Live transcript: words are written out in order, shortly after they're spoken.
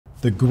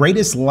the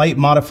greatest light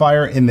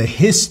modifier in the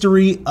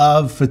history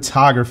of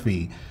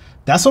photography.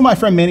 That's what my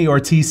friend Manny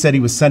Ortiz said he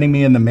was sending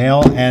me in the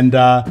mail, and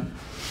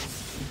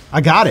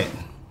I got it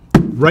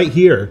right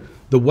here.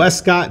 The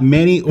Westcott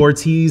Manny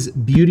Ortiz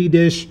Beauty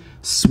Dish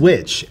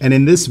Switch. And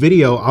in this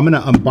video, I'm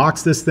gonna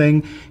unbox this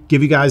thing,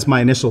 give you guys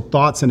my initial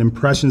thoughts and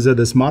impressions of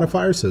this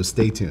modifier, so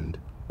stay tuned.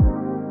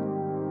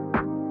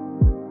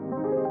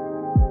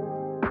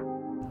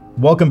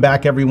 Welcome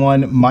back,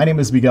 everyone. My name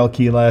is Miguel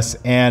Quiles,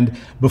 and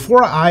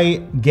before I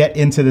get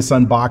into this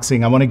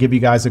unboxing, I want to give you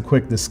guys a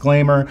quick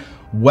disclaimer.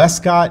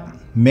 Westcott,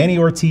 Manny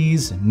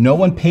Ortiz, no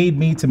one paid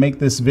me to make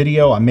this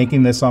video. I'm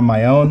making this on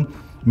my own.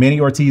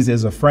 Manny Ortiz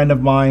is a friend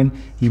of mine.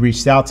 He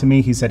reached out to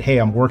me. He said, hey,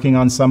 I'm working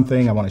on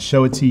something. I want to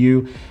show it to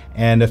you.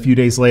 And a few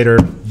days later,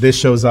 this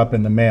shows up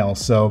in the mail.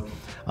 So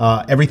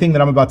everything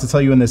that I'm about to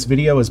tell you in this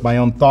video is my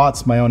own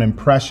thoughts, my own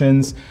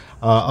impressions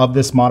of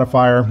this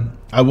modifier.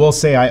 I will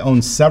say I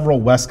own several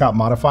Westcott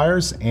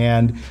modifiers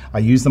and I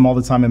use them all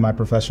the time in my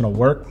professional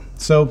work.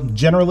 So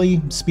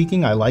generally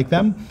speaking, I like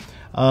them.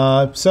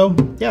 So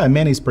yeah,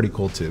 Manny's pretty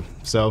cool too.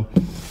 So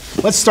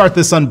let's start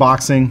this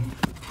unboxing.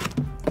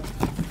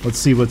 Let's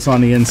see what's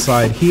on the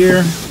inside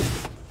here.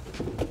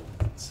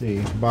 Let's see,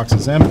 the box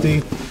is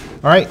empty.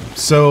 All right,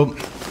 so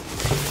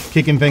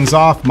kicking things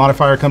off,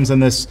 modifier comes in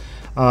this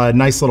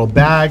nice little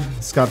bag.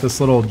 It's got this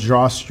little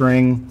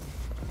drawstring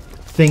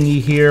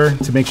thingy here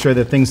to make sure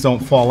that things don't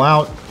fall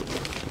out.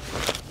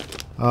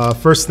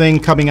 First thing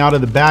coming out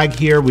of the bag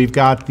here, we've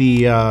got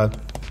the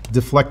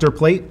deflector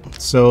plate.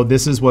 So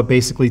this is what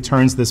basically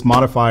turns this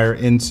modifier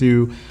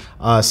into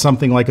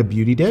something like a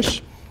beauty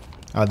dish.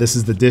 This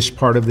is the dish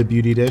part of the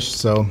beauty dish,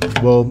 so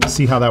we'll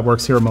see how that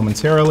works here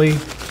momentarily.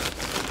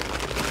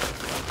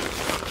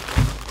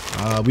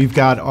 We've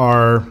got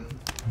our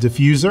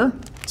diffuser.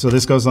 So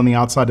this goes on the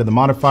outside of the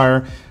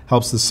modifier,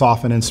 helps to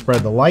soften and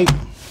spread the light.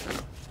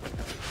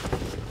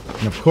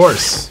 And of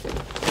course,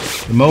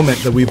 the moment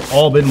that we've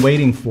all been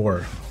waiting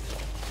for,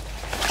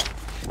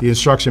 the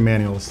instruction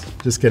manuals.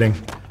 Just kidding,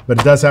 but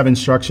it does have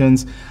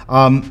instructions.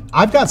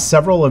 I've got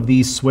several of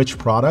these Switch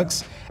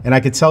products, and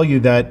I could tell you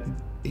that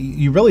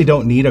you really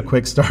don't need a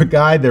quick start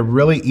guide. They're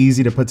really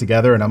easy to put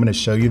together, and I'm gonna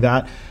show you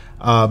that.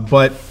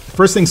 But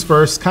first things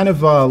first, kind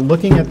of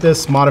looking at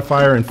this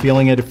modifier and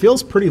feeling it, it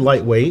feels pretty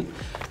lightweight.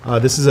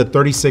 This is a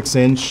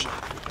 36-inch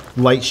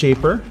light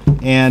shaper,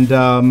 and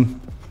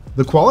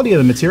the quality of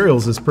the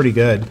materials is pretty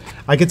good.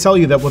 I could tell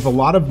you that with a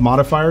lot of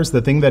modifiers,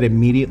 the thing that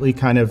immediately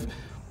kind of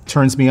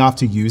turns me off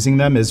to using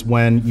them is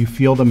when you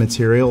feel the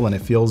material and it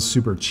feels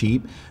super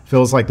cheap.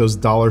 Feels like those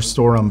dollar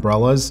store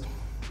umbrellas.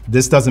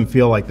 This doesn't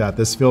feel like that.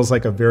 This feels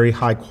like a very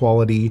high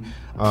quality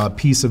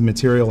piece of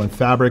material and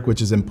fabric,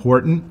 which is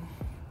important.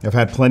 I've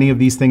had plenty of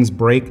these things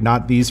break,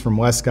 not these from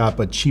Westcott,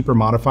 but cheaper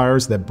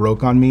modifiers that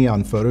broke on me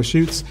on photo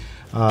shoots.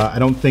 I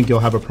don't think you'll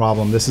have a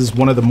problem. This is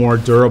one of the more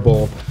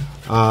durable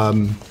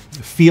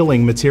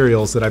feeling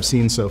materials that I've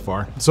seen so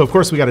far. So of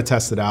course we got to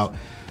test it out.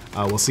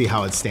 We'll see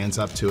how it stands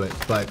up to it.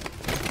 But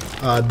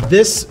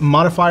this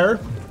modifier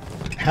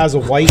has a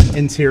white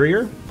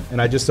interior,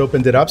 and I just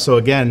opened it up. So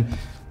again,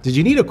 did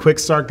you need a quick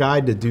start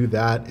guide to do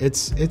that?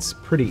 It's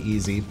pretty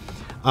easy.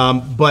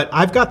 But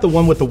I've got the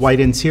one with the white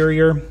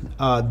interior.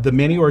 The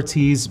Manny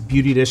Ortiz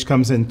Beauty Dish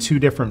comes in two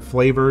different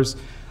flavors.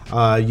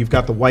 You've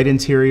got the white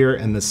interior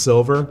and the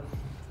silver.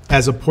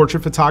 As a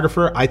portrait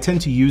photographer, I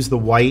tend to use the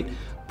white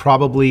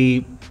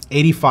probably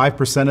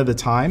 85% of the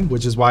time,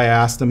 which is why I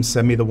asked them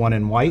send me the one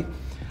in white.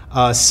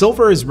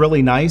 Silver is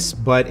really nice,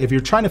 but if you're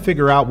trying to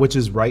figure out which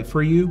is right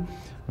for you,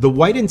 the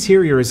white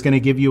interior is going to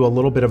give you a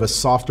little bit of a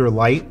softer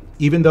light,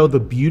 even though the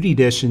beauty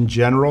dish in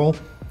general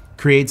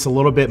creates a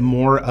little bit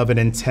more of an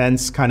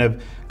intense kind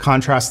of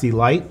contrasty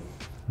light.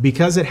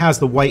 Because it has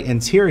the white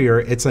interior,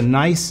 it's a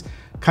nice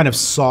kind of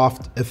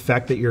soft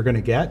effect that you're going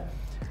to get.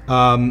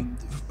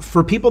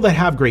 For people that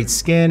have great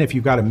skin, if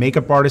you've got a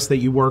makeup artist that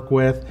you work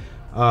with,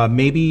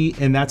 maybe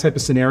in that type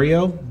of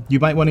scenario,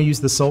 you might want to use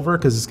the silver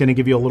because it's going to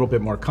give you a little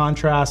bit more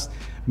contrast,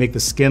 make the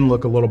skin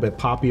look a little bit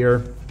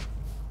poppier.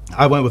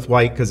 I went with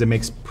white because it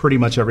makes pretty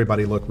much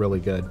everybody look really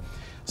good.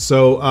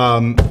 So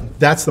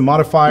that's the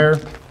modifier.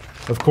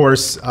 Of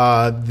course,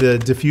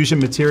 the diffusion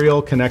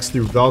material connects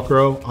through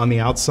Velcro on the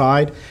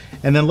outside.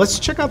 And then let's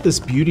check out this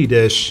beauty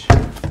dish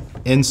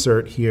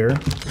insert here.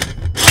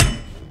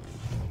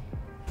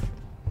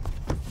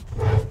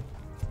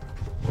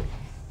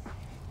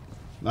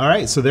 All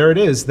right, so there it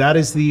is. That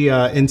is the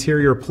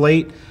interior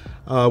plate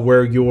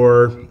where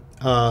your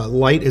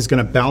light is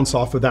gonna bounce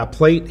off of that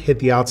plate, hit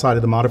the outside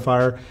of the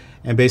modifier,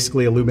 and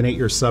basically illuminate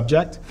your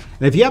subject.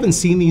 And if you haven't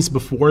seen these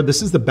before,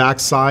 this is the back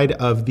side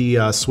of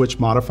the Switch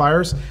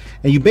modifiers.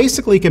 And you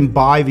basically can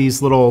buy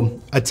these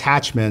little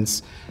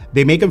attachments.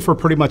 They make them for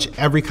pretty much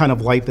every kind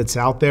of light that's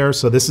out there.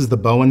 So this is the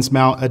Bowens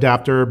mount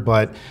adapter,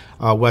 but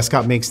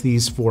Westcott makes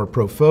these for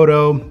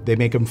Profoto. They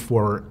make them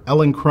for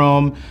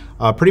Elechrome.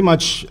 Pretty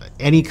much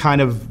any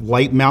kind of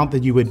light mount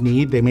that you would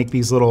need, they make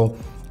these little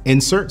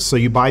inserts. So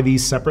you buy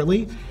these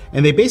separately,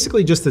 and they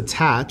basically just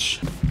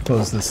attach,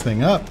 close this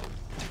thing up,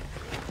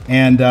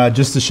 And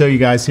just to show you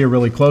guys here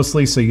really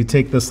closely, so you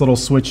take this little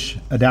switch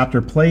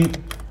adapter plate,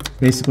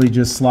 basically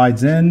just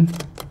slides in.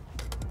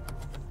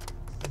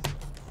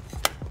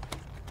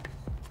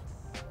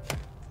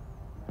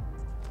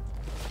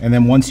 And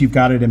then once you've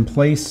got it in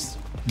place,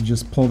 you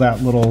just pull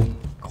that little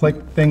click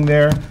thing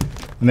there,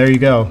 and there you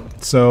go.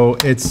 So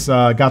it's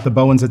got the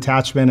Bowens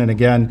attachment, and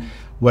again,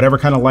 whatever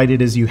kind of light it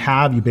is you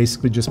have, you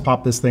basically just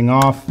pop this thing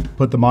off,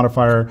 put the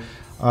modifier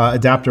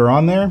adapter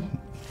on there,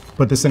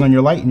 put this thing on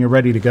your light, and you're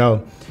ready to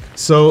go.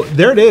 So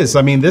there it is.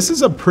 I mean, this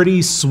is a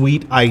pretty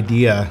sweet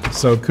idea.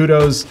 So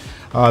kudos,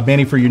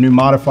 Manny, for your new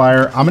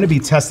modifier. I'm gonna be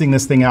testing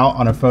this thing out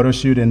on a photo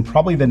shoot in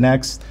probably the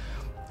next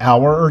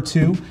hour or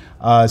two.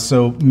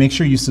 So make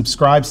sure you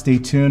subscribe, stay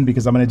tuned,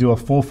 because I'm gonna do a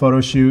full photo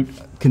shoot,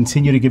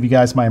 continue to give you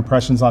guys my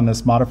impressions on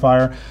this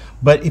modifier.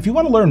 But if you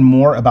wanna learn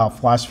more about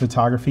flash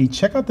photography,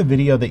 check out the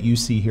video that you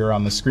see here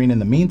on the screen in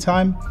the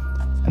meantime,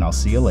 and I'll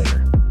see you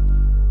later.